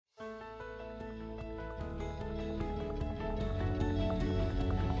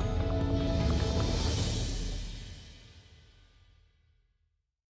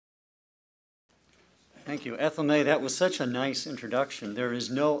Thank you. Ethel May, that was such a nice introduction. There is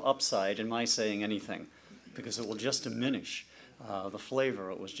no upside in my saying anything because it will just diminish the flavor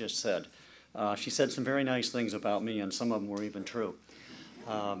it was just said. She said some very nice things about me, and some of them were even true.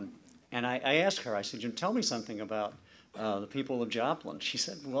 And I asked her, I said, tell me something about the people of Joplin. She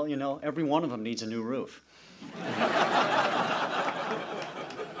said, well, you know, every one of them needs a new roof.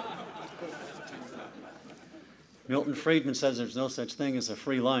 Milton Friedman says there's no such thing as a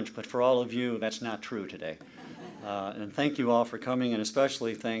free lunch, but for all of you, that's not true today. And thank you all for coming, and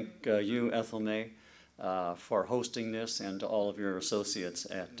especially thank you, Ethel May, for hosting this, and to all of your associates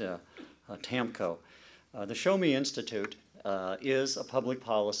at TAMCO. The Show Me Institute is a public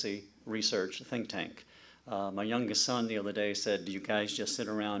policy research think tank. My youngest son the other day said, do you guys just sit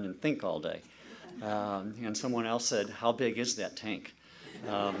around and think all day? And someone else said, how big is that tank?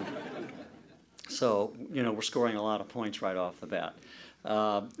 So, you know, we're scoring a lot of points right off the bat.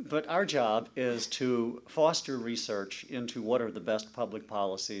 But our job is to foster research into what are the best public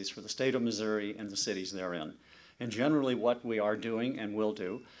policies for the state of Missouri and the cities therein. And generally what we are doing and will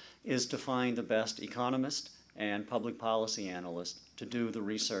do is to find the best economist and public policy analyst to do the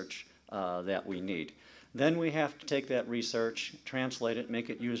research that we need. Then we have to take that research, translate it, make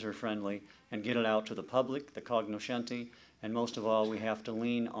it user-friendly, and get it out to the public, the cognoscenti, and most of all, we have to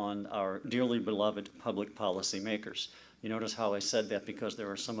lean on our dearly beloved public policy makers. You notice how I said that because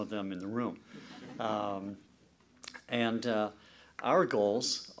there are some of them in the room. Our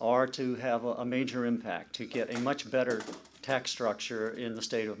goals are to have a major impact, to get a much better tax structure in the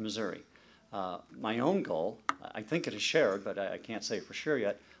state of Missouri. My own goal, I think it is shared, but I can't say for sure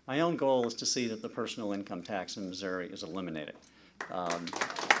yet, my own goal is to see that the personal income tax in Missouri is eliminated.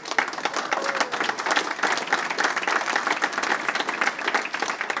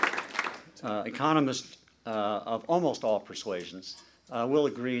 Economists of almost all persuasions will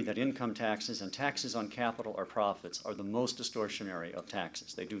agree that income taxes and taxes on capital or profits are the most distortionary of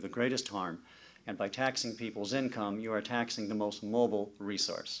taxes. They do the greatest harm, and by taxing people's income, you are taxing the most mobile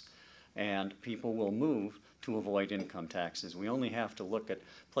resource. And people will move to avoid income taxes. We only have to look at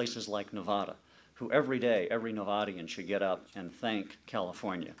places like Nevada, who every day, every Nevadian should get up and thank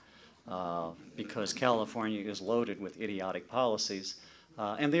California because California is loaded with idiotic policies.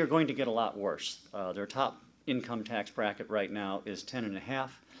 And they are going to get a lot worse. Their top income tax bracket right now is 10.5,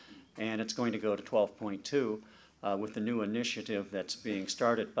 and it's going to go to 12.2 with the new initiative that's being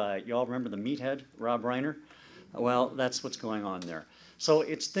started by, you all remember the meathead, Rob Reiner? Well, that's what's going on there. So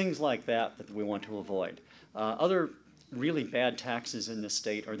it's things like that that we want to avoid. Other really bad taxes in this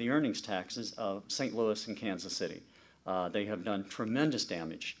state are the earnings taxes of St. Louis and Kansas City. They have done tremendous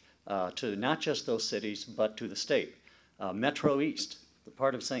damage to not just those cities, but to the state. Metro East, the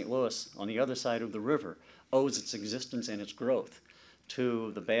part of St. Louis on the other side of the river, owes its existence and its growth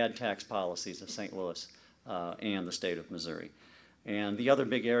to the bad tax policies of St. Louis and the state of Missouri. And the other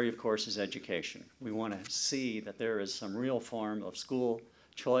big area, of course, is education. We want to see that there is some real form of school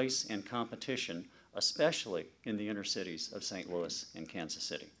choice and competition, especially in the inner cities of St. Louis and Kansas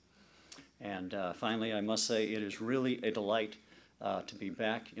City. And finally, I must say it is really a delight to be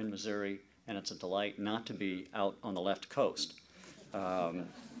back in Missouri, and it's a delight not to be out on the left coast.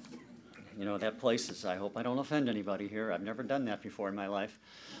 You know, that place is, I hope I don't offend anybody here. I've never done that before in my life.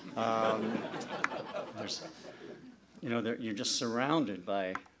 You know, you're just surrounded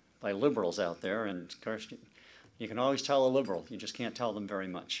by liberals out there, and of course, you can always tell a liberal. You just can't tell them very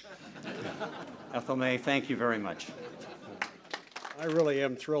much. Ethel May, thank you very much. I really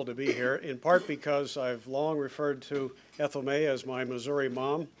am thrilled to be here, in part because I've long referred to Ethel May as my Missouri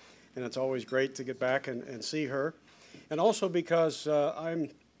mom, and it's always great to get back and see her. And also because I'm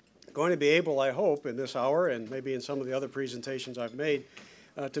going to be able, I hope, in this hour and maybe in some of the other presentations I've made,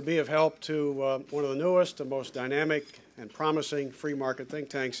 to be of help to one of the newest and most dynamic and promising free market think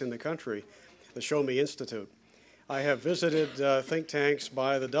tanks in the country, the Show Me Institute. I have visited think tanks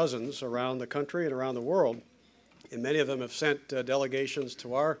by the dozens around the country and around the world, and many of them have sent delegations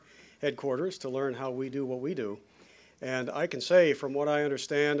to our headquarters to learn how we do what we do. And I can say, from what I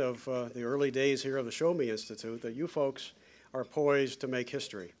understand of the early days here of the Show Me Institute, that you folks are poised to make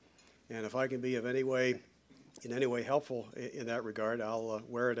history. And if I can be of any way, in any way helpful in that regard, I'll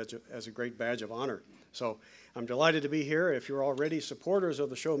wear it as a great badge of honor. So I'm delighted to be here. If you're already supporters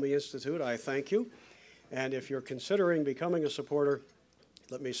of the Show Me Institute, I thank you. And if you're considering becoming a supporter,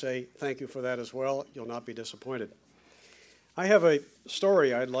 let me say thank you for that as well. You'll not be disappointed. I have a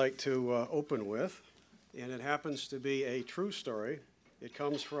story I'd like to open with, and it happens to be a true story. It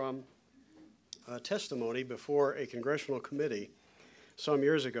comes from a testimony before a congressional committee some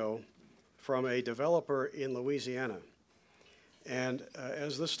years ago from a developer in Louisiana. And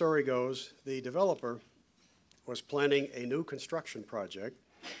as this story goes, the developer was planning a new construction project.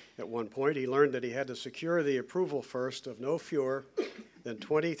 At one point, he learned that he had to secure the approval first of no fewer than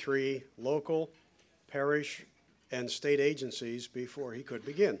 23 local, parish, and state agencies before he could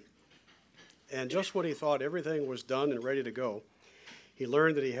begin. And just when he thought everything was done and ready to go, he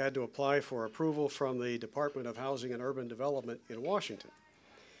learned that he had to apply for approval from the Department of Housing and Urban Development in Washington.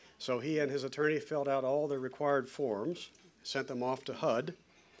 So he and his attorney filled out all the required forms, sent them off to HUD,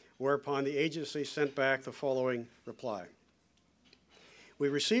 whereupon the agency sent back the following reply. We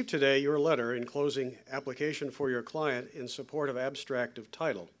received today your letter enclosing application for your client in support of abstract of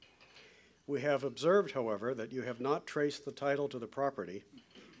title. We have observed, however, that you have not traced the title to the property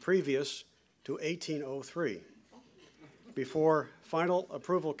previous to 1803. Before final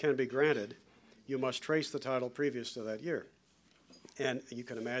approval can be granted, you must trace the title previous to that year. And you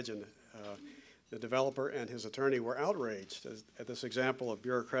can imagine the developer and his attorney were outraged at this example of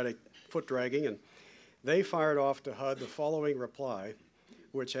bureaucratic foot dragging, and they fired off to HUD the following reply,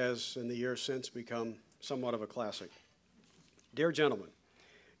 which has in the years since become somewhat of a classic. Dear gentlemen,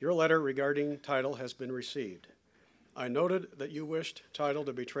 your letter regarding title has been received. I noted that you wished title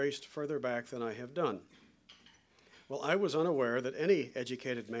to be traced further back than I have done. Well, I was unaware that any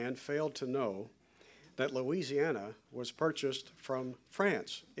educated man failed to know that Louisiana was purchased from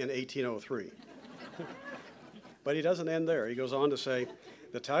France in 1803. But he doesn't end there. He goes on to say,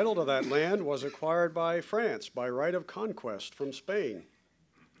 the title to that land was acquired by France by right of conquest from Spain.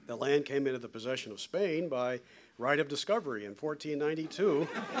 The land came into the possession of Spain by right of discovery in 1492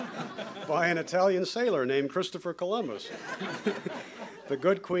 by an Italian sailor named Christopher Columbus. The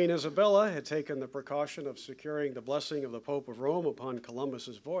good Queen Isabella had taken the precaution of securing the blessing of the Pope of Rome upon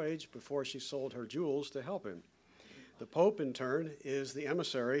Columbus's voyage before she sold her jewels to help him. The Pope, in turn, is the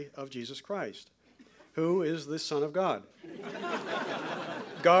emissary of Jesus Christ, who is the Son of God.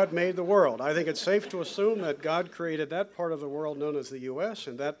 God made the world. I think it's safe to assume that God created that part of the world known as the U.S.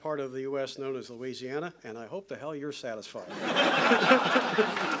 and that part of the U.S. known as Louisiana, and I hope the hell you're satisfied.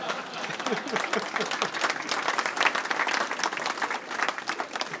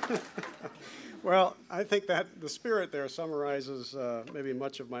 Well, I think that the spirit there summarizes maybe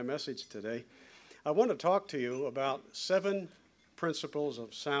much of my message today. I want to talk to you about 7 principles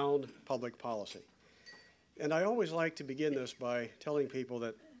of sound public policy. And I always like to begin this by telling people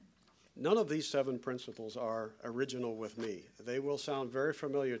that none of these 7 principles are original with me. They will sound very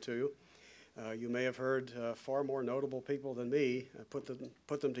familiar to you. You may have heard far more notable people than me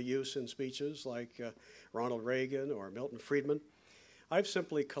put them to use in speeches like Ronald Reagan or Milton Friedman. I've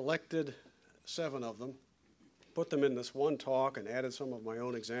simply collected 7 of them, put them in this one talk, and added some of my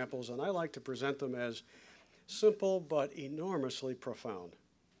own examples, and I like to present them as simple but enormously profound.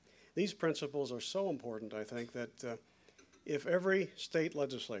 These principles are so important, I think, that if every state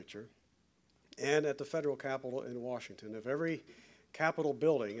legislature and at the federal capitol in Washington, if every Capitol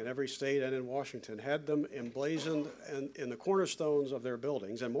building in every state and in Washington had them emblazoned in the cornerstones of their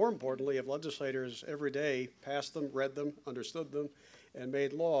buildings, and more importantly, if legislators every day passed them, read them, understood them, and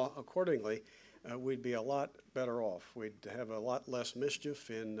made law accordingly, we'd be a lot better off. We'd have a lot less mischief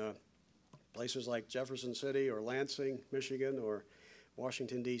in places like Jefferson City or Lansing, Michigan, or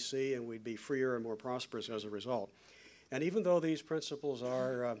Washington, D.C., and we'd be freer and more prosperous as a result. And even though these principles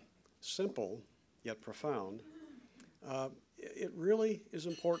are simple yet profound, it really is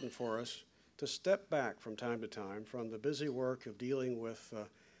important for us to step back from time to time from the busy work of dealing with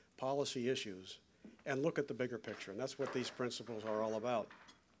policy issues and look at the bigger picture. And that's what these principles are all about.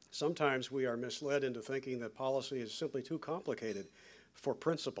 Sometimes we are misled into thinking that policy is simply too complicated for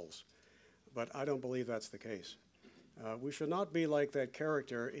principles, but I don't believe that's the case. We should not be like that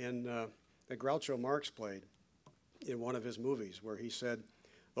character in that Groucho Marx played in one of his movies where he said,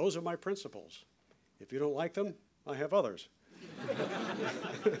 "Those are my principles. If you don't like them, I have others."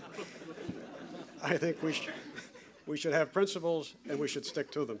 I think we should have principles and we should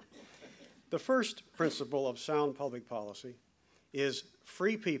stick to them. The first principle of sound public policy is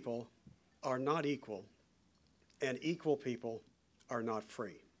free people are not equal and equal people are not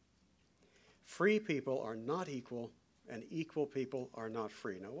free. Free people are not equal and equal people are not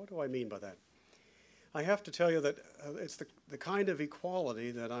free. Now, what do I mean by that? I have to tell you that it's the kind of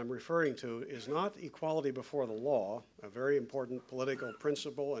equality that I'm referring to is not equality before the law, a very important political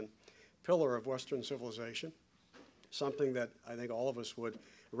principle and pillar of Western civilization, something that I think all of us would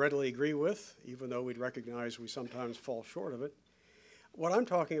readily agree with, even though we'd recognize we sometimes fall short of it. What I'm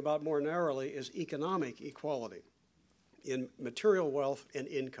talking about more narrowly is economic equality in material wealth and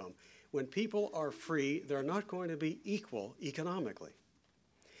income. When people are free, they're not going to be equal economically.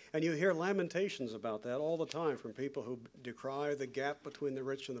 And you hear lamentations about that all the time from people who decry the gap between the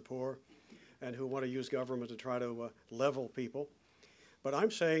rich and the poor, and who want to use government to try to level people. But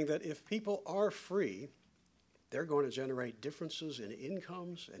I'm saying that if people are free, they're going to generate differences in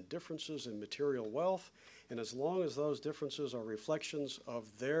incomes and differences in material wealth. And as long as those differences are reflections of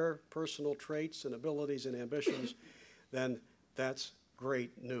their personal traits and abilities and ambitions, then that's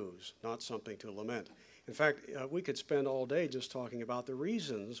great news, not something to lament. In fact, we could spend all day just talking about the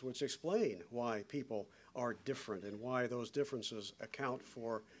reasons which explain why people are different and why those differences account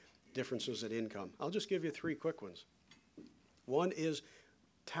for differences in income. I'll just give you three quick ones. One is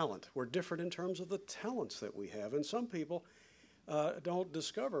talent. We're different in terms of the talents that we have, and some people don't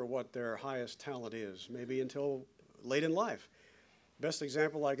discover what their highest talent is, maybe until late in life. Best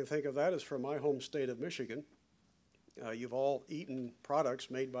example I can think of that is from my home state of Michigan. You've all eaten products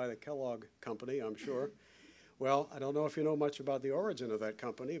made by the Kellogg Company, I'm sure. Well, I don't know if you know much about the origin of that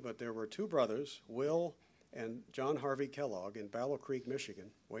company, but there were two brothers, Will and John Harvey Kellogg, in Battle Creek, Michigan,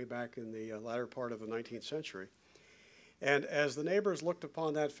 way back in the latter part of the 19th century. And as the neighbors looked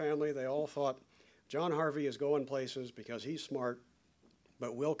upon that family, they all thought, John Harvey is going places because he's smart,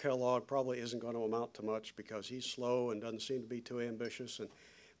 but Will Kellogg probably isn't going to amount to much because he's slow and doesn't seem to be too ambitious and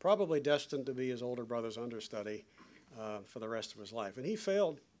probably destined to be his older brother's understudy for the rest of his life. And he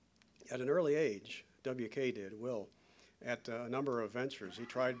failed at an early age, WK did, Will, at a number of ventures. He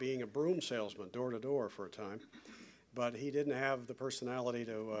tried being a broom salesman door to door for a time, but he didn't have the personality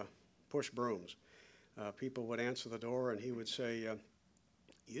to push brooms. People would answer the door and he would say,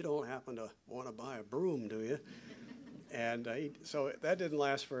 you don't happen to want to buy a broom, do you? And so that didn't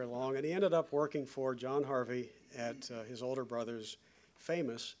last very long, and he ended up working for John Harvey at his older brother's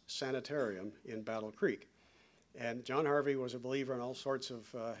famous sanitarium in Battle Creek. And John Harvey was a believer in all sorts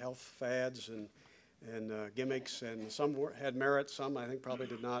of health fads and gimmicks, and some had merit, some I think probably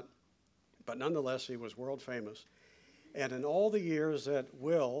did not. But nonetheless, he was world famous. And in all the years that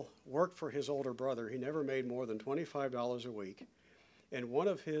Will worked for his older brother, he never made more than $25 a week. And one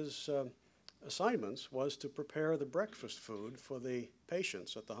of his assignments was to prepare the breakfast food for the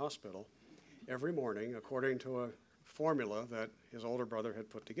patients at the hospital every morning according to a formula that his older brother had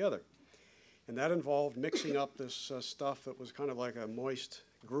put together. And that involved mixing up this stuff that was kind of like a moist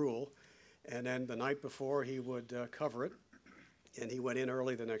gruel. And then the night before, he would cover it. And he went in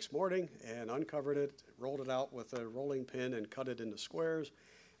early the next morning and uncovered it, rolled it out with a rolling pin and cut it into squares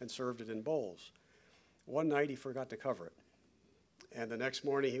and served it in bowls. One night he forgot to cover it. And the next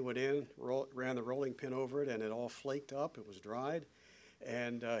morning he went in, ran the rolling pin over it, and it all flaked up. It was dried.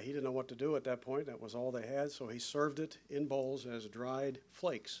 And he didn't know what to do at that point. That was all they had. So he served it in bowls as dried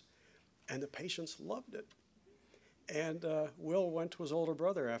flakes. And the patients loved it. And Will went to his older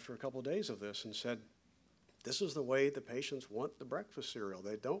brother after a couple of days of this and said, this is the way the patients want the breakfast cereal.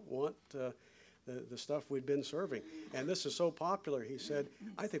 They don't want the stuff we've been serving. And this is so popular, he said,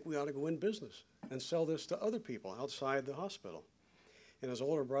 I think we ought to go in business and sell this to other people outside the hospital. And his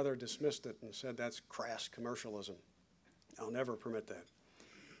older brother dismissed it and said, that's crass commercialism. I'll never permit that.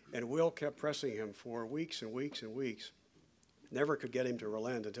 And Will kept pressing him for weeks and weeks and weeks, never could get him to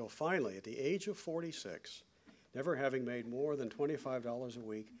relent until finally, at the age of 46, never having made more than $25 a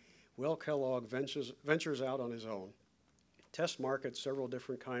week, Will Kellogg ventures out on his own, test markets several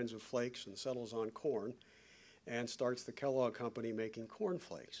different kinds of flakes and settles on corn, and starts the Kellogg Company making corn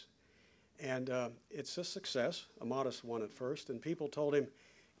flakes. And it's a success, a modest one at first, and people told him,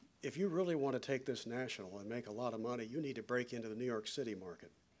 if you really want to take this national and make a lot of money, you need to break into the New York City market.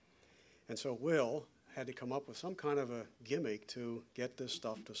 And so Will had to come up with some kind of a gimmick to get this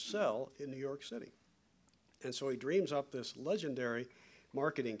stuff to sell in New York City. And so he dreams up this legendary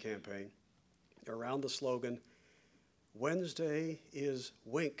marketing campaign around the slogan, Wednesday is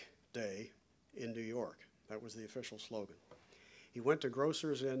Wink Day in New York. That was the official slogan. He went to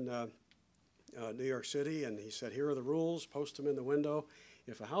grocers in New York City and he said, here are the rules, post them in the window.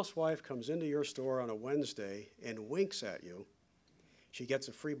 If a housewife comes into your store on a Wednesday and winks at you, she gets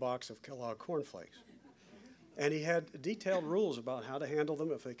a free box of Kellogg cornflakes. And he had detailed rules about how to handle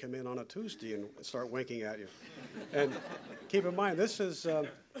them if they come in on a Tuesday and start winking at you. And keep in mind, this is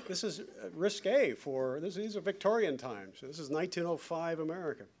risque these are Victorian times. This is 1905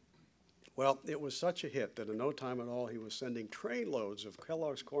 America. Well, it was such a hit that in no time at all he was sending trainloads of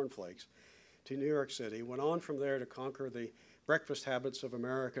Kellogg's cornflakes to New York City, went on from there to conquer the breakfast habits of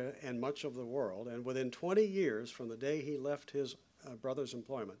America and much of the world. And within 20 years from the day he left his brother's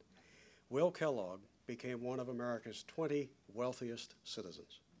employment, Will Kellogg became one of America's 20 wealthiest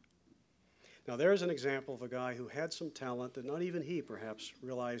citizens. Now there's an example of a guy who had some talent that not even he perhaps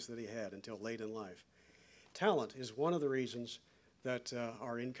realized that he had until late in life. Talent is one of the reasons that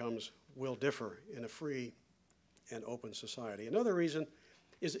our incomes will differ in a free and open society. Another reason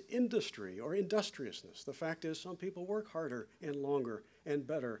is industry or industriousness. The fact is some people work harder and longer and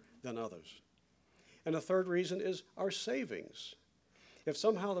better than others. And a third reason is our savings. If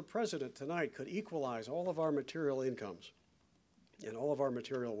somehow the president tonight could equalize all of our material incomes and all of our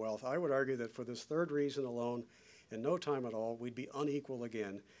material wealth, I would argue that for this third reason alone, in no time at all, we'd be unequal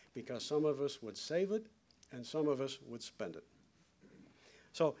again, because some of us would save it and some of us would spend it.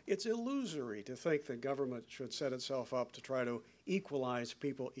 So it's illusory to think that government should set itself up to try to equalize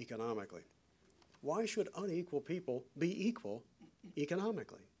people economically. Why should unequal people be equal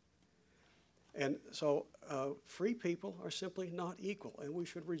economically? And so free people are simply not equal, and we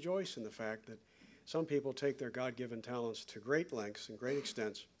should rejoice in the fact that some people take their God-given talents to great lengths and great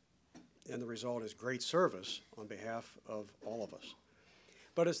extents, and the result is great service on behalf of all of us.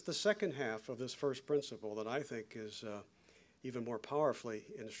 But it's the second half of this first principle that I think is even more powerfully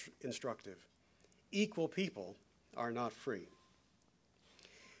instructive. Equal people are not free.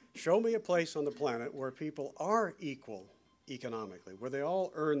 Show me a place on the planet where people are equal economically, where they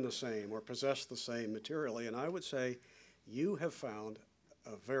all earn the same or possess the same materially, and I would say you have found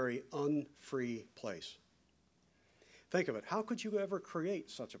a very unfree place. Think of it. How could you ever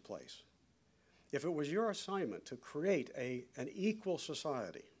create such a place? If it was your assignment to create an equal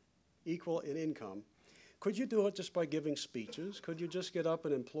society, equal in income, could you do it just by giving speeches? Could you just get up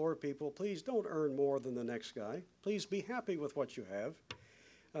and implore people, please don't earn more than the next guy. Please be happy with what you have.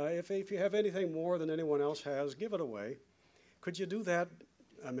 If you have anything more than anyone else has, give it away. Could you do that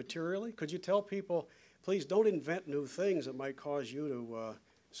materially? Could you tell people, please don't invent new things that might cause you to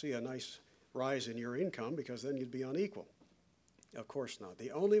see a nice rise in your income, because then you'd be unequal? Of course not.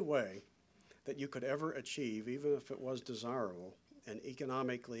 The only way that you could ever achieve, even if it was desirable, an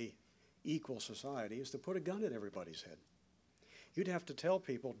economically equal society is to put a gun at everybody's head. You'd have to tell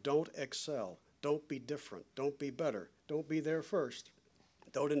people, don't excel, don't be different, don't be better, don't be there first,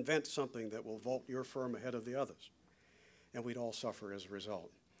 don't invent something that will vault your firm ahead of the others. And we'd all suffer as a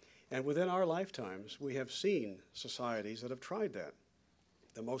result. And within our lifetimes, we have seen societies that have tried that.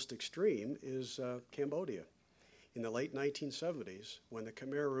 The most extreme is Cambodia. In the late 1970s, when the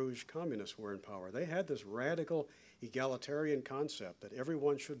Khmer Rouge communists were in power, they had this radical egalitarian concept that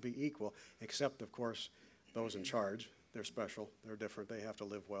everyone should be equal, except, of course, those in charge. They're special, they're different, they have to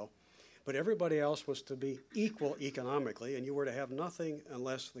live well. But everybody else was to be equal economically, and you were to have nothing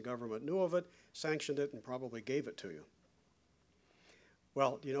unless the government knew of it, sanctioned it, and probably gave it to you.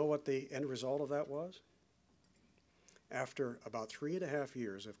 Well, do you know what the end result of that was? After about 3.5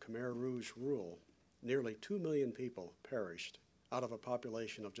 years of Khmer Rouge rule, nearly 2 million people perished out of a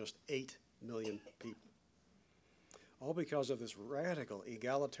population of just 8 million people. All because of this radical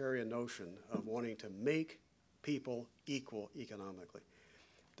egalitarian notion of wanting to make people equal economically.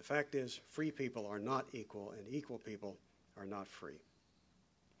 The fact is, free people are not equal, and equal people are not free.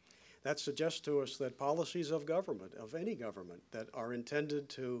 That suggests to us that policies of government, of any government, that are intended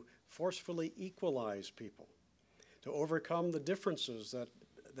to forcefully equalize people, to overcome the differences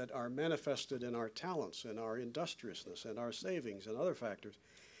that are manifested in our talents and our industriousness and our savings and other factors,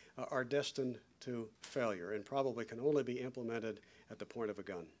 are destined to failure and probably can only be implemented at the point of a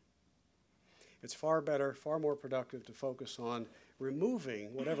gun. It's far better, far more productive to focus on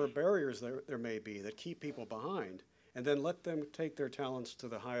removing whatever barriers there may be that keep people behind, and then let them take their talents to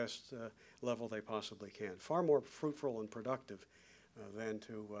the highest level they possibly can. Far more fruitful and productive than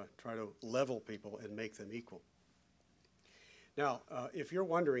to try to level people and make them equal. Now, if you're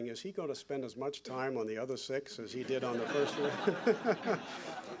wondering, is he going to spend as much time on the other 6 as he did on the first one?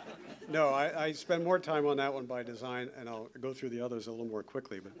 No, I spend more time on that one by design, and I'll go through the others a little more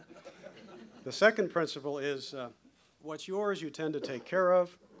quickly. But the second principle is what's yours you tend to take care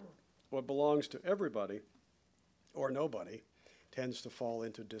of. What belongs to everybody or nobody tends to fall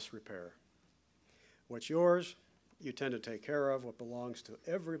into disrepair. What's yours you tend to take care of. What belongs to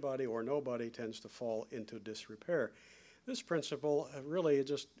everybody or nobody tends to fall into disrepair. This principle really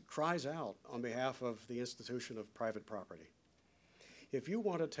just cries out on behalf of the institution of private property. If you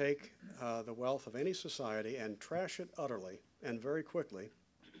want to take the wealth of any society and trash it utterly and very quickly,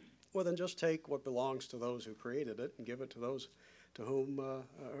 well, then just take what belongs to those who created it and give it to those to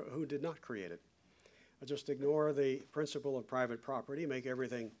who did not create it. Just ignore the principle of private property, make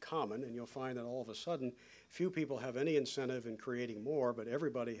everything common, and you'll find that all of a sudden few people have any incentive in creating more, but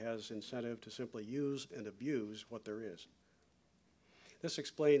everybody has incentive to simply use and abuse what there is. This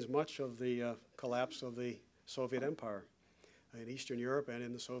explains much of the collapse of the Soviet Empire in Eastern Europe and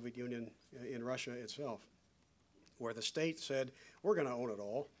in the Soviet Union in Russia itself, where the state said, we're going to own it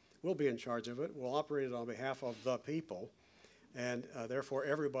all, we'll be in charge of it, we'll operate it on behalf of the people, and therefore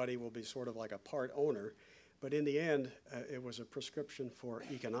everybody will be sort of like a part owner. But in the end, it was a prescription for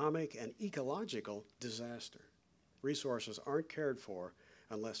economic and ecological disaster. Resources aren't cared for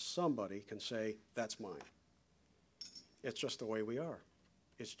unless somebody can say, that's mine. It's just the way we are.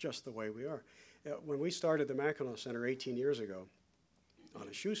 It's just the way we are. When we started the Mackinac Center 18 years ago on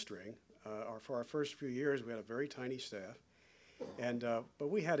a shoestring, for our first few years, we had a very tiny staff. But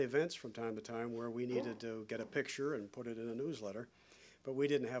we had events from time to time where we needed to get a picture and put it in a newsletter, but we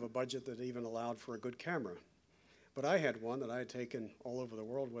didn't have a budget that even allowed for a good camera. But I had one that I had taken all over the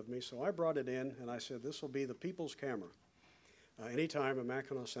world with me, so I brought it in and I said, this will be the people's camera. Anytime a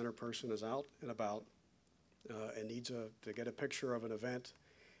Mackinac Center person is out and about and needs to get a picture of an event,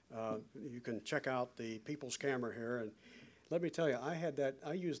 you can check out the people's camera here. And let me tell you,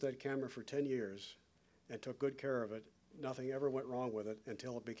 I used that camera for 10 years and took good care of it. Nothing ever went wrong with it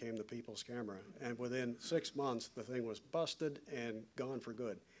until it became the people's camera. And within 6 months, the thing was busted and gone for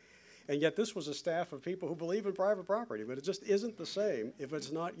good. And yet this was a staff of people who believe in private property, but it just isn't the same if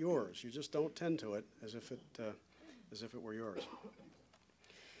it's not yours. You just don't tend to it as if it were yours.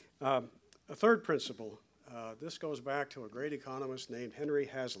 A third principle, this goes back to a great economist named Henry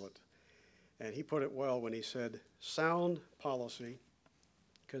Hazlitt. And he put it well when he said, sound policy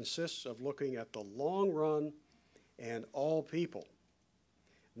consists of looking at the long run and all people,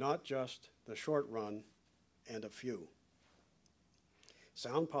 not just the short run and a few.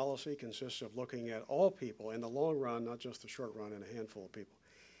 Sound policy consists of looking at all people in the long run, not just the short run and a handful of people.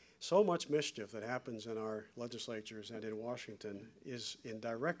 So much mischief that happens in our legislatures and in Washington is in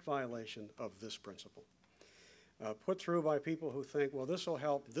direct violation of this principle. Put through by people who think, well, this will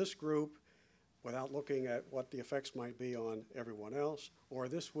help this group without looking at what the effects might be on everyone else, or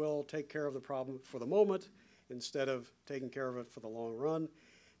this will take care of the problem for the moment instead of taking care of it for the long run.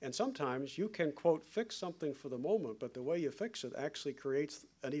 And sometimes you can, quote, fix something for the moment, but the way you fix it actually creates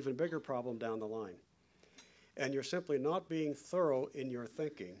an even bigger problem down the line. And you're simply not being thorough in your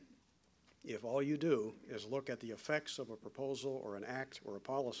thinking if all you do is look at the effects of a proposal or an act or a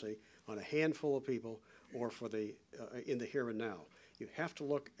policy on a handful of people or in the here and now. You have to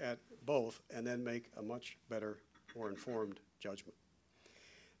look at both and then make a much better, more informed judgment.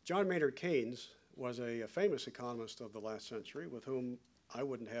 John Maynard Keynes was a famous economist of the last century with whom I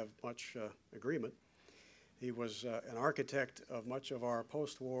wouldn't have much agreement. He was an architect of much of our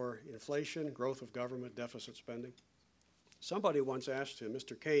post-war inflation, growth of government, deficit spending. Somebody once asked him,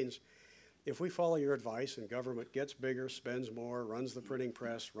 Mr. Keynes, if we follow your advice and government gets bigger, spends more, runs the printing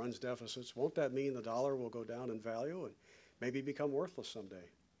press, runs deficits, won't that mean the dollar will go down in value and maybe become worthless someday?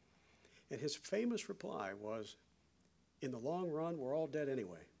 And his famous reply was, in the long run, we're all dead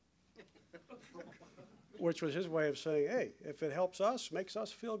anyway. Which was his way of saying, hey, if it helps us, makes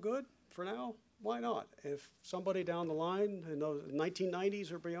us feel good for now, why not? If somebody down the line in the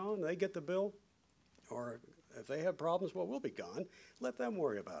 1990s or beyond, they get the bill, or if they have problems, well, we'll be gone. Let them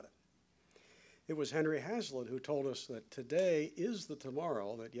worry about it. It was Henry Hazlitt who told us that today is the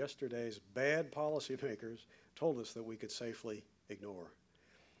tomorrow that yesterday's bad policymakers told us that we could safely ignore.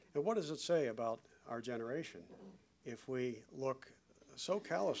 And what does it say about our generation if we look so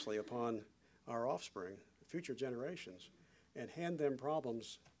callously upon our offspring, future generations, and hand them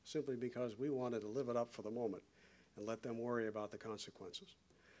problems simply because we wanted to live it up for the moment and let them worry about the consequences?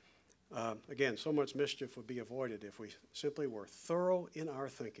 Again, so much mischief would be avoided if we simply were thorough in our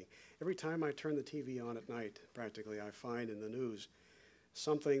thinking. Every time I turn the TV on at night, practically, I find in the news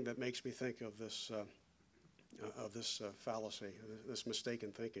something that makes me think of this fallacy, this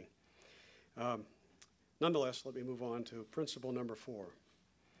mistaken thinking. Nonetheless, let me move on to principle number 4.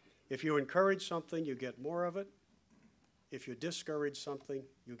 If you encourage something, you get more of it. If you discourage something,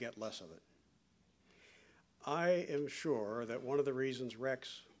 you get less of it. I am sure that one of the reasons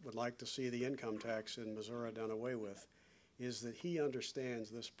Rex would like to see the income tax in Missouri done away with is that he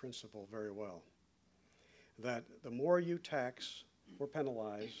understands this principle very well. That the more you tax or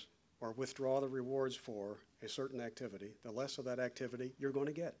penalize or withdraw the rewards for a certain activity, the less of that activity you're going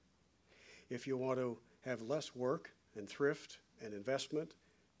to get. If you want to have less work and thrift and investment,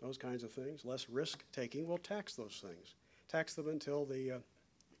 those kinds of things, less risk-taking, well, tax those things. Tax them until the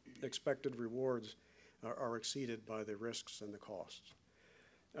expected rewards are exceeded by the risks and the costs.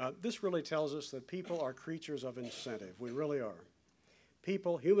 This really tells us that people are creatures of incentive. We really are.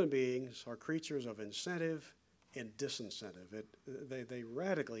 People, human beings, are creatures of incentive and disincentive. They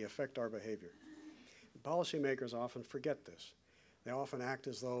radically affect our behavior. Policymakers often forget this. They often act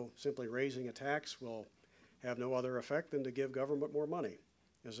as though simply raising a tax will have no other effect than to give government more money,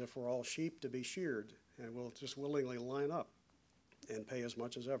 as if we're all sheep to be sheared and we'll just willingly line up and pay as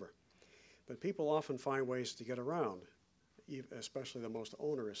much as ever. But people often find ways to get around, especially the most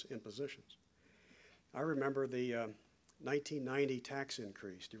onerous impositions. I remember the 1990 tax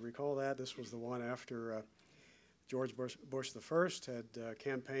increase. Do you recall that? This was the one after George Bush I had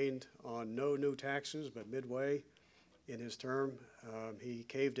campaigned on no new taxes, but midway in his term, he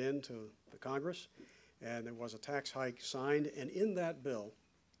caved in to the Congress, and there was a tax hike signed. And in that bill,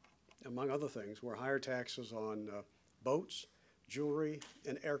 among other things, were higher taxes on boats, jewelry,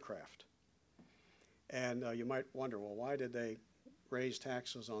 and aircraft. And you might wonder, well, why did they raise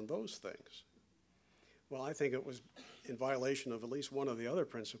taxes on those things? Well, I think it was in violation of at least one of the other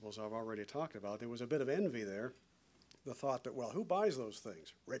principles I've already talked about. There was a bit of envy there, the thought that, well, who buys those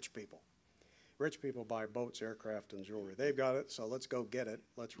things? Rich people. Rich people buy boats, aircraft, and jewelry. They've got it, so let's go get it.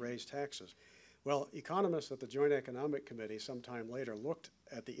 Let's raise taxes. Well, economists at the Joint Economic Committee sometime later looked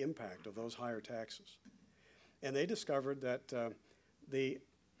at the impact of those higher taxes. And they discovered that the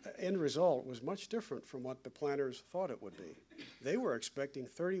end result was much different from what the planners thought it would be. They were expecting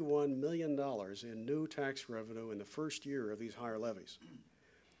 $31 million in new tax revenue in the first year of these higher levies.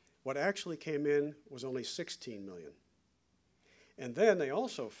 What actually came in was only $16 million. And then they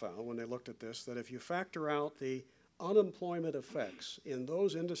also found, when they looked at this, that if you factor out the unemployment effects in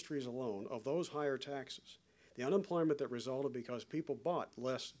those industries alone of those higher taxes, the unemployment that resulted because people bought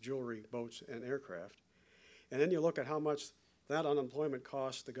less jewelry, boats, and aircraft, and then you look at how much that unemployment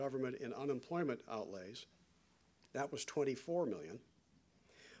cost the government in unemployment outlays, that was $24 million.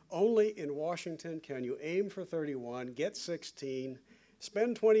 Only in Washington can you aim for 31, get 16,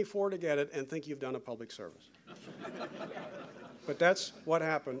 spend 24 to get it, and think you've done a public service. But that's what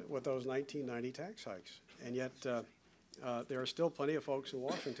happened with those 1990 tax hikes. And yet there are still plenty of folks in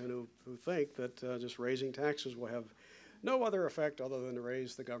Washington who think that just raising taxes will have no other effect other than to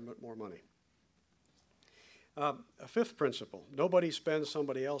raise the government more money. A fifth principle, nobody spends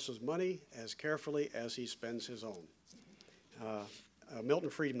somebody else's money as carefully as he spends his own. Milton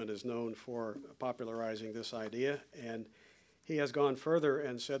Friedman is known for popularizing this idea, and he has gone further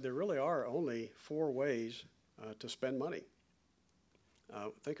and said there really are only 4 ways to spend money.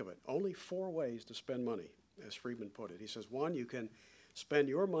 Think of it, only 4 ways to spend money, as Friedman put it. He says, 1, you can spend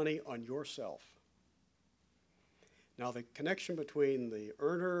your money on yourself. Now, the connection between the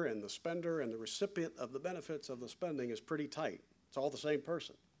earner and the spender and the recipient of the benefits of the spending is pretty tight. It's all the same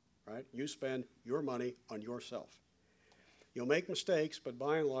person, right? You spend your money on yourself. You'll make mistakes, but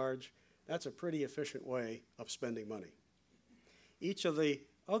by and large, that's a pretty efficient way of spending money. Each of the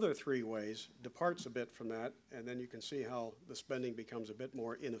other 3 ways departs a bit from that, and then you can see how the spending becomes a bit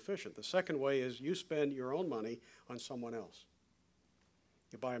more inefficient. The second way is you spend your own money on someone else.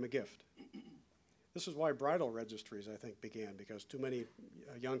 You buy them a gift. This is why bridal registries, I think, began, because too many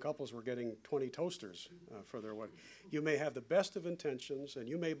young couples were getting 20 toasters for their wedding. You may have the best of intentions, and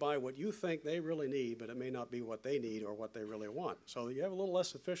you may buy what you think they really need, but it may not be what they need or what they really want. So you have a little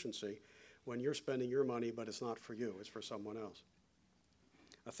less efficiency when you're spending your money, but it's not for you, it's for someone else.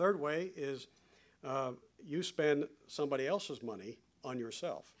 A third way is you spend somebody else's money on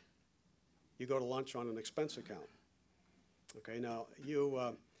yourself. You go to lunch on an expense account. Okay, now you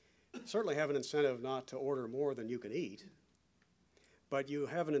certainly have an incentive not to order more than you can eat, but you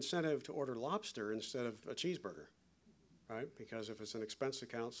have an incentive to order lobster instead of a cheeseburger, right? Because if it's an expense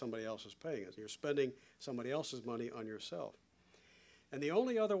account, somebody else is paying it. You're spending somebody else's money on yourself. And the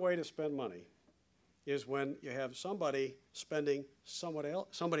only other way to spend money is when you have somebody spending somebody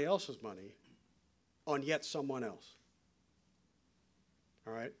else's money on yet someone else.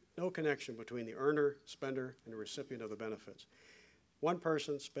 All right? No connection between the earner, spender, and the recipient of the benefits. One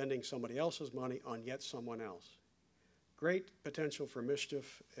person spending somebody else's money on yet someone else. Great potential for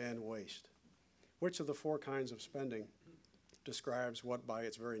mischief and waste. Which of the 4 kinds of spending describes what, by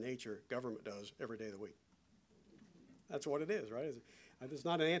its very nature, government does every day of the week? That's what it is, right? It's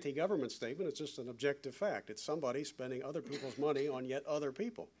not an anti-government statement, it's just an objective fact. It's somebody spending other people's money on yet other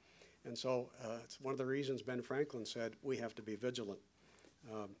people. And so it's one of the reasons Ben Franklin said we have to be vigilant.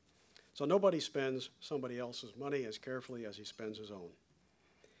 So nobody spends somebody else's money as carefully as he spends his own.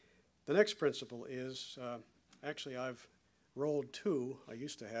 The next principle is, actually I've rolled 2, I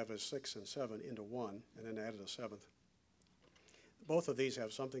used to have as 6 and 7 into 1, and then added a 7th. Both of these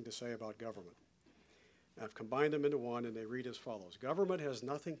have something to say about government. I've combined them into 1, and they read as follows. Government has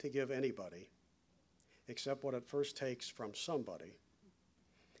nothing to give anybody except what it first takes from somebody.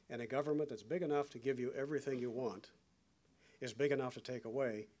 And a government that's big enough to give you everything you want is big enough to take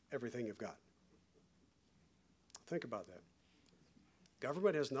away everything you've got. Think about that.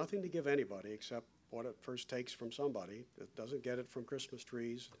 Government has nothing to give anybody except what it first takes from somebody. It doesn't get it from Christmas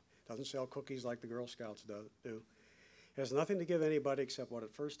trees, doesn't sell cookies like the Girl Scouts do. Has nothing to give anybody except what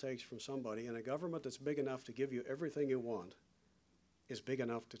it first takes from somebody, and a government that's big enough to give you everything you want is big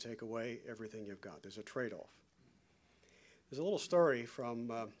enough to take away everything you've got. There's a trade-off. There's a little story from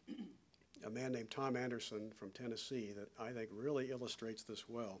a man named Tom Anderson from Tennessee that I think really illustrates this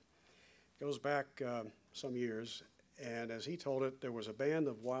well. It goes back some years, and as he told it, there was a band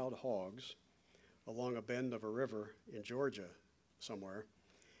of wild hogs along a bend of a river in Georgia somewhere,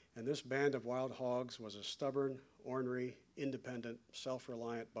 and this band of wild hogs was a stubborn, ornery, independent,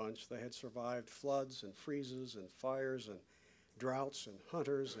 self-reliant bunch. They had survived floods and freezes and fires and droughts and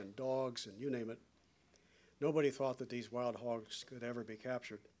hunters and dogs and you name it. Nobody thought that these wild hogs could ever be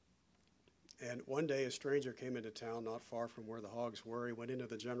captured. And one day a stranger came into town not far from where the hogs were. He went into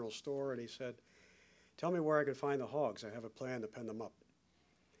the general store and he said, "Tell me where I can find the hogs. I have a plan to pen them up."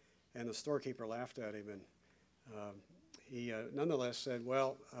 And the storekeeper laughed at him, and he nonetheless said,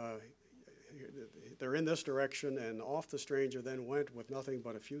 "Well, they're in this direction," and off the stranger then went with nothing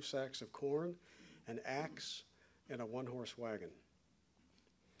but a few sacks of corn, an axe, and a one-horse wagon.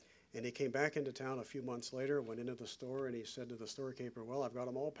 And he came back into town a few months later, went into the store, and he said to the storekeeper, "Well, I've got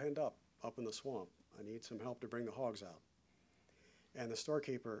them all penned up in the swamp. I need some help to bring the hogs out." And the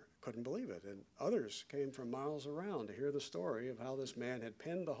storekeeper couldn't believe it, and others came from miles around to hear the story of how this man had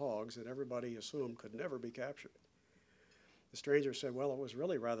penned the hogs that everybody assumed could never be captured. The stranger said, "Well, it was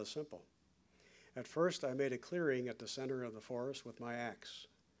really rather simple. At first, I made a clearing at the center of the forest with my axe,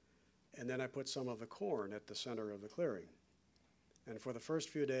 and then I put some of the corn at the center of the clearing. And for the first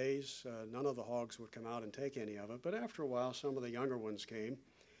few days, none of the hogs would come out and take any of it, but after a while, some of the younger ones came,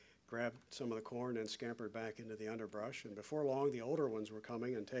 grabbed some of the corn and scampered back into the underbrush, and before long, the older ones were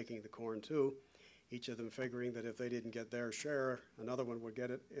coming and taking the corn too, each of them figuring that if they didn't get their share, another one would get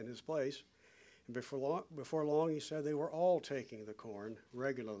it in his place. And before long, he said they were all taking the corn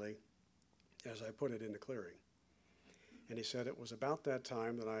regularly as I put it in the clearing. And he said it was about that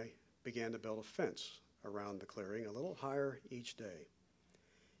time that I began to build a fence around the clearing, a little higher each day.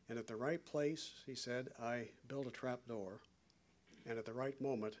 And at the right place, he said, I built a trap door, and at the right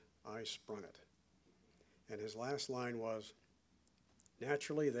moment, I sprung it." And his last line was,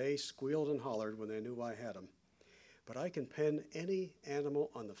 "Naturally, they squealed and hollered when they knew I had them, but I can pen any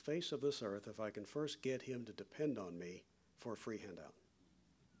animal on the face of this earth if I can first get him to depend on me for a free handout."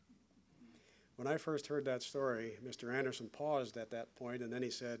 When I first heard that story, Mr. Anderson paused at that point, and then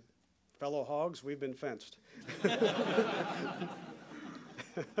he said, "Fellow hogs, we've been fenced."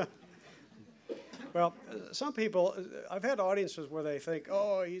 Well, some people, I've had audiences where they think,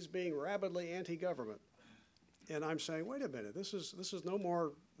 "Oh, he's being rabidly anti-government." And I'm saying, wait a minute, this is no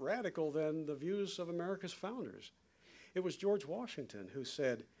more radical than the views of America's founders. It was George Washington who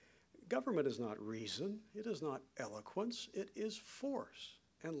said, "Government is not reason, it is not eloquence, it is force.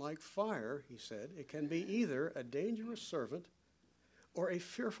 And like fire," he said, "it can be either a dangerous servant or a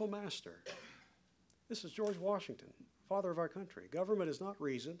fearful master." This is George Washington, father of our country. Government is not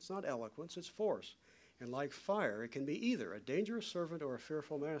reason, it's not eloquence, it's force. And like fire, it can be either a dangerous servant or a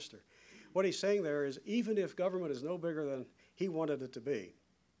fearful master. What he's saying there is, even if government is no bigger than he wanted it to be,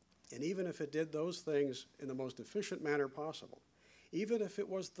 and even if it did those things in the most efficient manner possible, even if it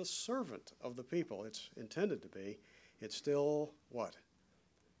was the servant of the people it's intended to be, it's still what?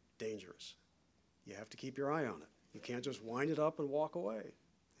 Dangerous. You have to keep your eye on it. You can't just wind it up and walk away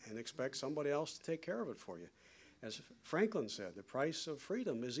and expect somebody else to take care of it for you. As Franklin said, the price of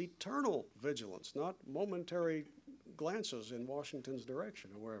freedom is eternal vigilance, not momentary glances in Washington's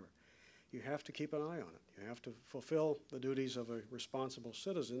direction or wherever. You have to keep an eye on it. You have to fulfill the duties of a responsible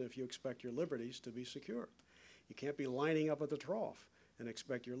citizen if you expect your liberties to be secure. You can't be lining up at the trough and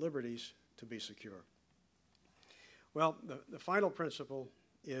expect your liberties to be secure. Well, the final principle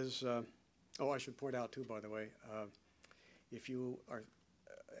is, I should point out too, by the way, if you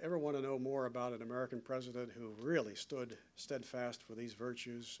ever want to know more about an American president who really stood steadfast for these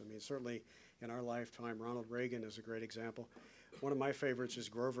virtues, I mean, certainly in our lifetime, Ronald Reagan is a great example. One of my favorites is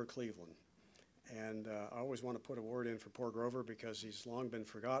Grover Cleveland. And I always want to put a word in for poor Grover because he's long been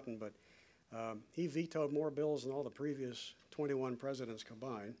forgotten, but he vetoed more bills than all the previous 21 presidents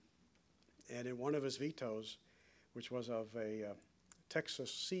combined. And in one of his vetoes, which was of a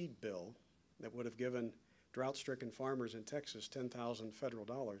Texas seed bill that would have given drought-stricken farmers in Texas $10,000 federal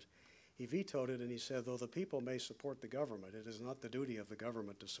dollars, he vetoed it and he said, though the people may support the government, it is not the duty of the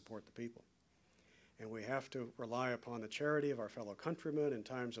government to support the people. And we have to rely upon the charity of our fellow countrymen in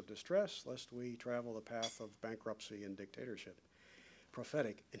times of distress, lest we travel the path of bankruptcy and dictatorship.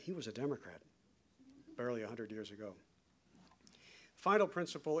 Prophetic, and he was a Democrat, barely 100 years ago. Final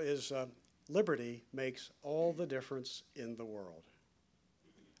principle is liberty makes all the difference in the world.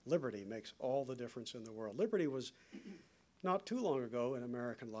 Liberty makes all the difference in the world. Liberty was not too long ago in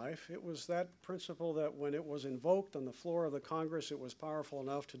American life. It was that principle that when it was invoked on the floor of the Congress, it was powerful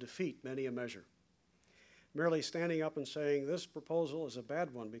enough to defeat many a measure. Merely standing up and saying this proposal is a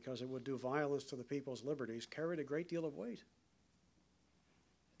bad one because it would do violence to the people's liberties carried a great deal of weight.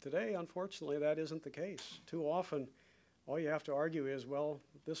 Today, unfortunately, that isn't the case. Too often, all you have to argue is, well,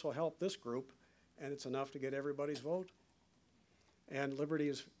 this will help this group, and it's enough to get everybody's vote. And liberty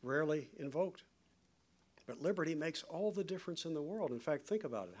is rarely invoked. But liberty makes all the difference in the world. In fact, think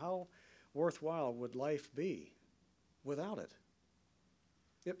about it. How worthwhile would life be without it?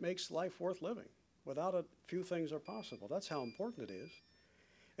 It makes life worth living. Without it, few things are possible. That's how important it is.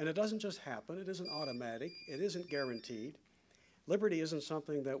 And it doesn't just happen. It isn't automatic. It isn't guaranteed. Liberty isn't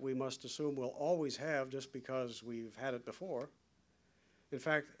something that we must assume we'll always have just because we've had it before. In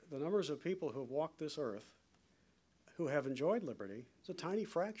fact, the numbers of people who have walked this earth who have enjoyed liberty is a tiny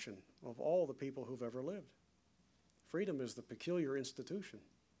fraction of all the people who've ever lived. Freedom is the peculiar institution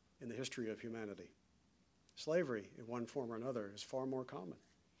in the history of humanity. Slavery, in one form or another, is far more common.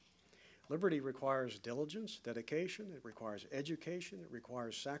 Liberty requires diligence, dedication, it requires education, it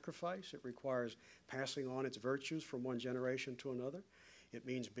requires sacrifice, it requires passing on its virtues from one generation to another. It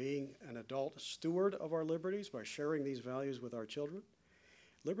means being an adult steward of our liberties by sharing these values with our children.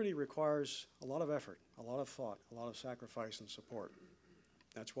 Liberty requires a lot of effort, a lot of thought, a lot of sacrifice and support.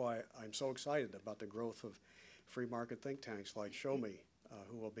 That's why I'm so excited about the growth of free market think tanks like Show Me,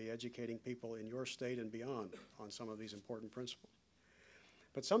 who will be educating people in your state and beyond on some of these important principles.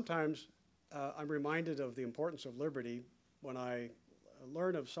 But sometimes I'm reminded of the importance of liberty when I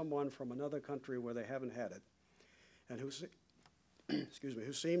learn of someone from another country where they haven't had it and who,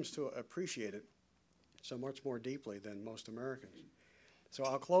 who seems to appreciate it so much more deeply than most Americans. So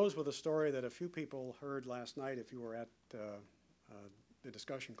I'll close with a story that a few people heard last night if you were at the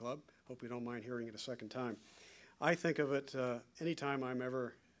discussion club. Hope you don't mind hearing it a second time. I think of it anytime I'm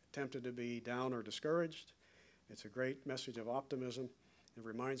ever tempted to be down or discouraged. It's a great message of optimism. It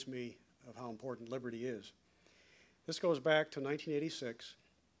reminds me of how important liberty is. This goes back to 1986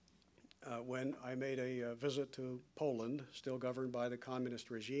 when I made a visit to Poland, still governed by the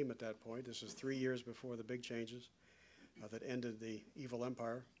communist regime at that point. This is 3 years before the big changes that ended the evil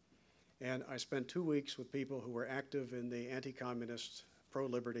empire. And I spent 2 weeks with people who were active in the anti-communist,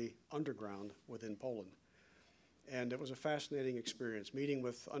 pro-liberty underground within Poland. And it was a fascinating experience, meeting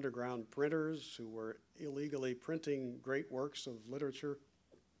with underground printers who were illegally printing great works of literature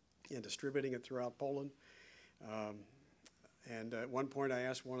and distributing it throughout Poland. And at one point I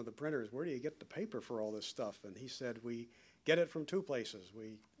asked one of the printers, where do you get the paper for all this stuff? And he said, we get it from two places.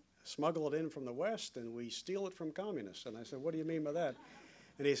 We smuggle it in from the West and we steal it from communists. And I said, what do you mean by that?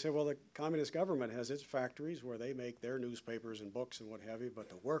 And he said, well, the communist government has its factories where they make their newspapers and books and what have you, but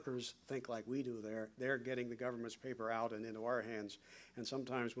the workers think like we do there. They're getting the government's paper out and into our hands. And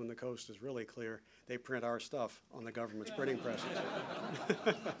sometimes when the coast is really clear, they print our stuff on the government's printing presses.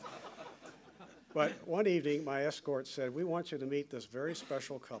 But one evening, my escort said, we want you to meet this very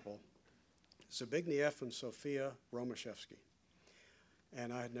special couple, Zbigniew and Sofia Romaszewski.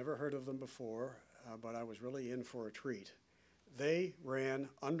 And I had never heard of them before, but I was really in for a treat. They ran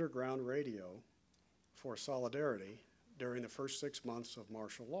underground radio for Solidarity during the first 6 months of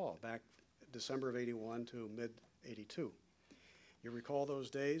martial law, back December of '81 to mid-'82. You recall those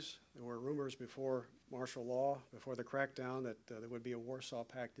days? There were rumors before martial law, before the crackdown, that there would be a Warsaw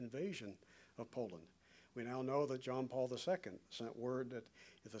Pact invasion of Poland. We now know that John Paul II sent word that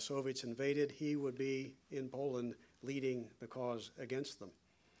if the Soviets invaded, he would be in Poland leading the cause against them.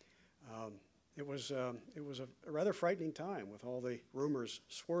 It was a rather frightening time with all the rumors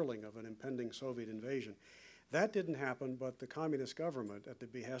swirling of an impending Soviet invasion. That didn't happen, but the communist government, at the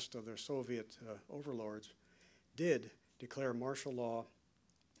behest of their Soviet overlords, did declare martial law,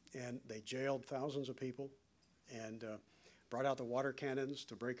 and they jailed thousands of people and brought out the water cannons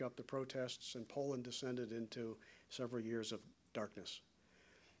to break up the protests, and Poland descended into several years of darkness.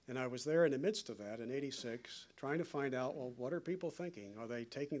 And I was there in the midst of that in '86, trying to find out, well, what are people thinking? Are they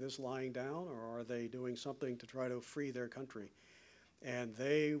taking this lying down, or are they doing something to try to free their country? And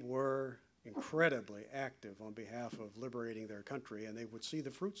they were incredibly active on behalf of liberating their country, and they would see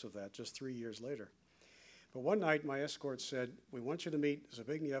the fruits of that just 3 years later. But one night, my escort said, we want you to meet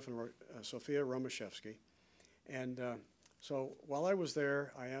Zbigniew and Sofia Romaszewski. And so while I was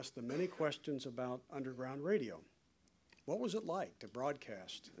there, I asked them many questions about underground radio. What was it like to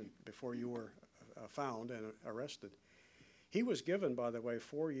broadcast before you were found and arrested? He was given, by the way,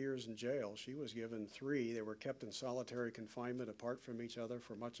 4 years in jail. She was given 3. They were kept in solitary confinement apart from each other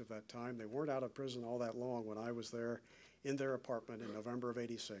for much of that time. They weren't out of prison all that long when I was there in their apartment in November of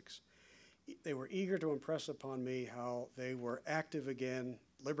 '86. they were eager to impress upon me how they were active again.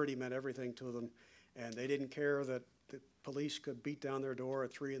 Liberty meant everything to them, and they didn't care that the police could beat down their door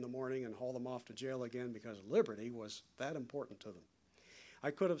at 3 in the morning and haul them off to jail again, because liberty was that important to them.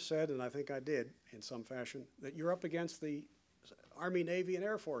 I could have said, and I think I did in some fashion, that you're up against the Army, Navy, and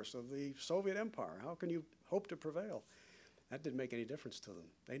Air Force of the Soviet Empire. How can you hope to prevail? That didn't make any difference to them.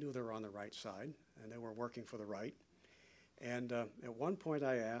 They knew they were on the right side, and they were working for the right. And at one point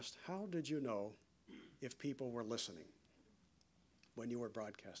I asked, how did you know if people were listening when you were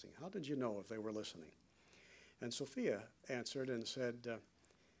broadcasting? How did you know if they were listening? And Sophia answered and said,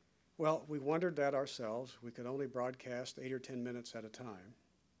 well, we wondered that ourselves. We could only broadcast 8 or 10 minutes at a time.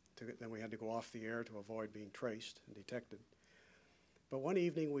 Then we had to go off the air to avoid being traced and detected. But one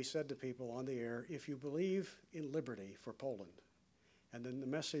evening we said to people on the air, if you believe in liberty for Poland, and in the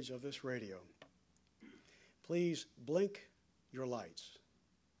message of this radio, please blink your lights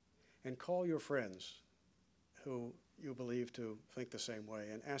and call your friends who you believe to think the same way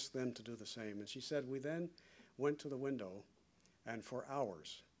and ask them to do the same. And she said, we then went to the window, and for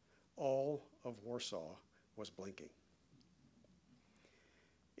hours, all of Warsaw was blinking.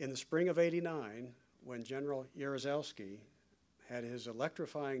 In the spring of '89, when General Jaruzelski had his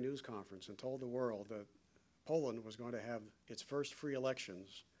electrifying news conference and told the world that Poland was going to have its first free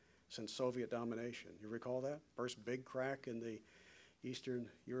elections since Soviet domination. You recall that? First big crack in the Eastern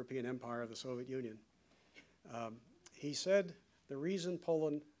European Empire of the Soviet Union. He said the reason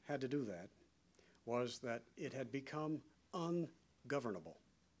Poland had to do that was that it had become ungovernable.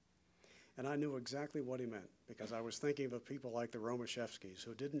 And I knew exactly what he meant, because I was thinking of people like the Romaszewskis,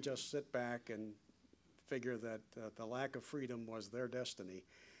 who didn't just sit back and figure that the lack of freedom was their destiny.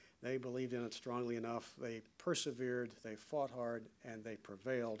 They believed in it strongly enough. They persevered, they fought hard, and they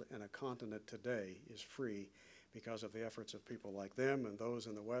prevailed, and a continent today is free because of the efforts of people like them and those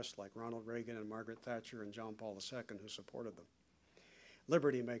in the West like Ronald Reagan and Margaret Thatcher and John Paul II who supported them.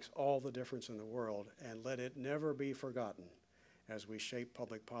 Liberty makes all the difference in the world, and let it never be forgotten as we shape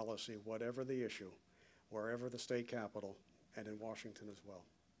public policy, whatever the issue, wherever the state capital, and in Washington as well.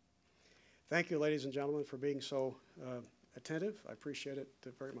 Thank you, ladies and gentlemen, for being so attentive. I appreciate it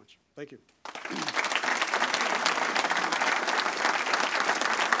very much. Thank you. I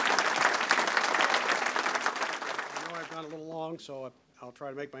know I've gone a little long, so I'll try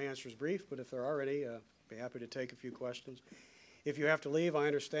to make my answers brief, but if there are any, I'll be happy to take a few questions. If you have to leave, I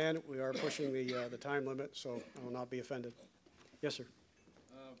understand. We are pushing the time limit, so I will not be offended. Yes, sir.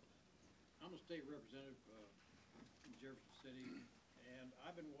 I'm a state representative in Jefferson City, and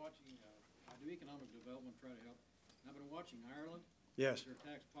I've been watching, I do economic development, try to help, and I've been watching Ireland. Yes. Their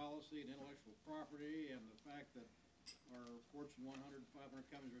tax policy and intellectual property, and the fact that our Fortune 100, 500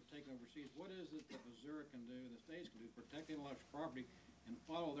 companies are taken overseas. What is it that Missouri can do, and the states can do, to protect intellectual property and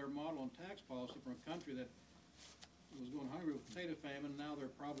follow their model on tax policy from a country that was going hungry with potato famine? Now they're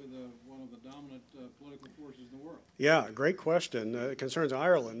probably one of the dominant political forces in the world. Yeah, great question. It concerns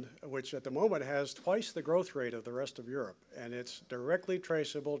Ireland, which at the moment has twice the growth rate of the rest of Europe, and it's directly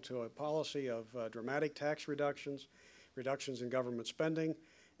traceable to a policy of dramatic tax reductions, reductions in government spending,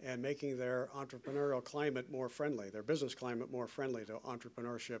 and making their entrepreneurial climate more friendly, their business climate more friendly to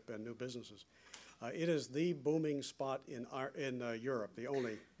entrepreneurship and new businesses. It is the booming spot in Europe, the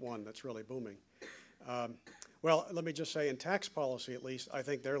only one that's really booming. Well, let me just say, in tax policy at least, I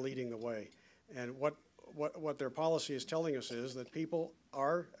think they're leading the way. And what their policy is telling us is that people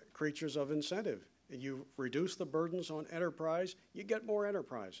are creatures of incentive. You reduce the burdens on enterprise, you get more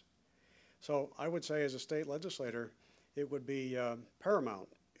enterprise. So I would say, as a state legislator, it would be paramount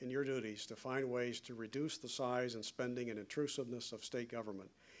in your duties to find ways to reduce the size and spending and intrusiveness of state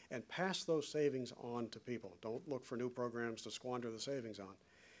government and pass those savings on to people. Don't look for new programs to squander the savings on.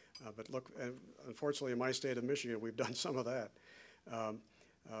 But look, unfortunately in my state of Michigan, we've done some of that.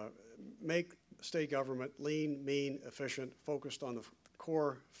 Make state government lean, mean, efficient, focused on the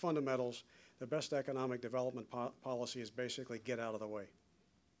core fundamentals. The best economic development policy is basically get out of the way.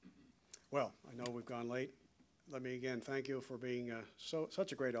 Well, I know we've gone late. Let me again thank you for being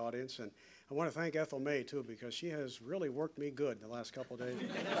such a great audience. And I want to thank Ethel May, too, because she has really worked me good the last couple of days.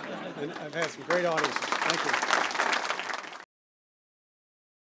 And I've had some great audiences. Thank you.